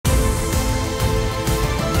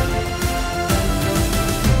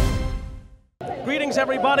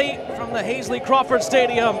everybody, from the Hasely Crawford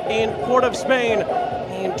Stadium in Port of Spain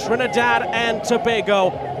in Trinidad and Tobago.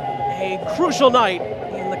 A crucial night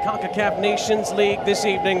in the Concacaf Nations League this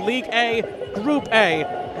evening. League A, Group A,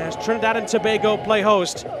 as Trinidad and Tobago play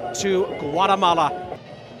host to Guatemala.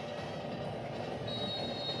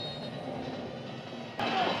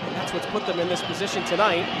 And that's what's put them in this position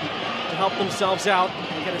tonight, to help themselves out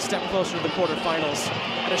and get a step closer to the quarterfinals.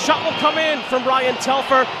 And a shot will come in from Ryan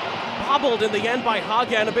Telfer. Bobbled in the end by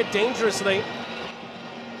Hagen a bit dangerously.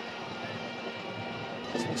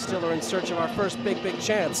 So we still are in search of our first big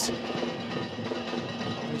chance.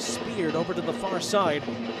 He's speared over to the far side.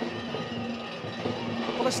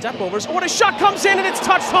 What a step overs. Oh, what a shot comes in and it's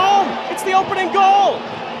touched home! It's the opening goal!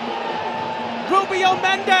 Rubio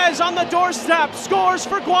Méndez on the doorstep scores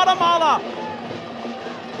for Guatemala.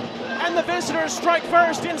 And the visitors strike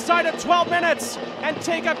first inside of 12 minutes and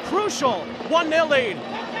take a crucial 1-0 lead.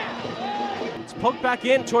 Poked back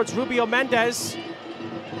in towards Rubio Méndez.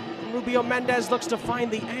 Rubio Méndez looks to find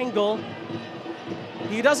the angle.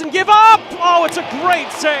 He doesn't give up! Oh, it's a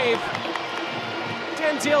great save!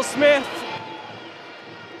 Denzel Smith.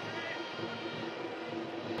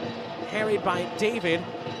 Harried by David.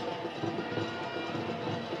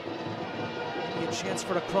 A chance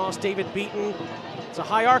for the cross, David beaten. It's a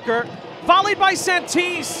high arcer. Volleyed by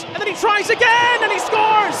Santis, and then he tries again, and he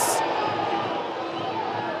scores!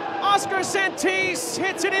 Oscar Santis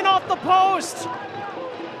hits it in off the post.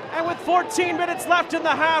 And with 14 minutes left in the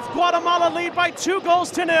half, Guatemala lead by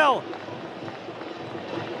 2-0.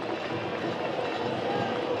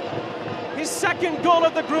 His second goal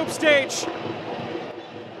of the group stage.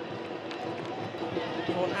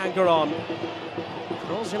 Angeron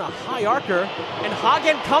throws in a high arcer, and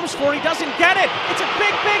Hagen comes for it. He doesn't get it. It's a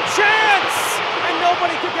big chance! And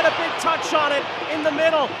nobody could get a big touch on it in the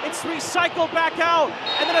middle. It's recycled back out,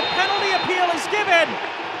 and then a penalty appeal is given.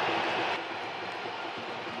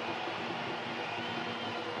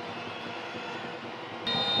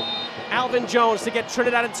 Alvin Jones to get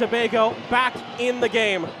Trinidad and Tobago back in the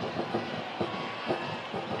game.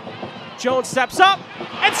 Jones steps up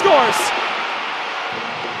and scores.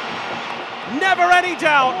 Never any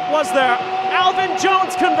doubt, was there? Alvin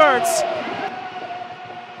Jones converts.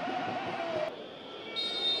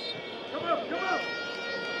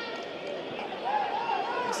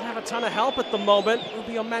 Doesn't have a ton of help at the moment.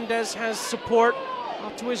 Rubio Méndez has support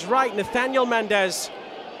up to his right. Nathaniel Méndez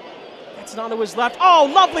gets it onto his left.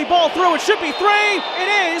 Oh, lovely ball through. It should be 3.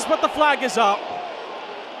 It is, but the flag is up.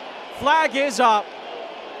 Flag is up.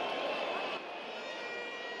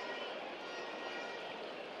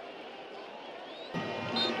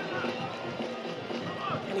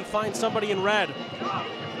 Can he find somebody in red?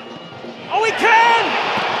 Oh, he can!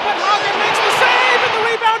 But Hagen makes the save, and the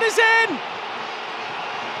rebound is in!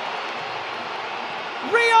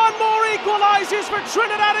 Rion Moore equalizes for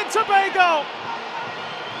Trinidad and Tobago.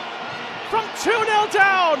 From 2-0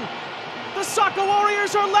 down, the Soccer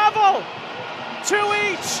Warriors are level. 2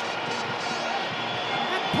 each.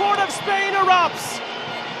 And Port of Spain erupts.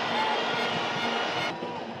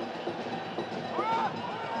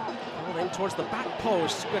 Pulled in towards the back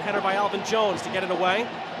post. Good header by Alvin Jones to get it away.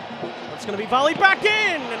 It's going to be volleyed back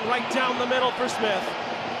in and right down the middle for Smith.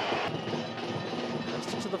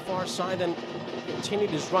 To the far side and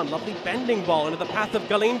continued his run. Lovely bending ball into the path of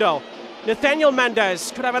Galindo. Nathaniel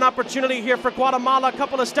Méndez could have an opportunity here for Guatemala. A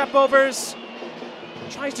couple of step overs.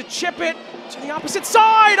 Tries to chip it to the opposite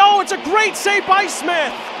side. Oh, it's a great save by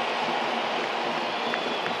Smith.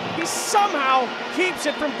 He somehow keeps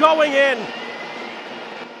it from going in.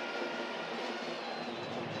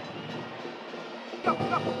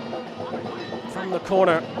 From the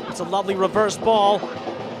corner, it's a lovely reverse ball.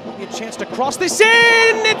 A chance to cross this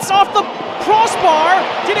in. It's off the crossbar.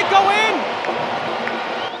 Did it go in?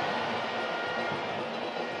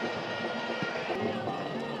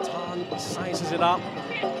 Ton sizes it up.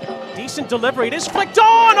 Decent delivery. It is flicked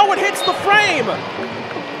on. Oh, it hits the frame.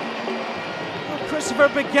 Oh, Christopher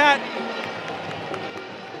Baguette.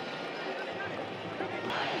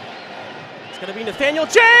 It's going to be Nathaniel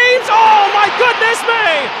James. Oh, my goodness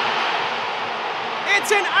me.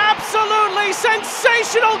 It's an absolutely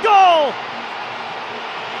sensational goal!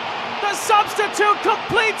 The substitute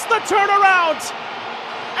completes the turnaround!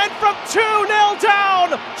 And from 2-0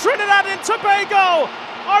 down, Trinidad and Tobago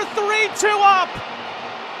are 3-2 up!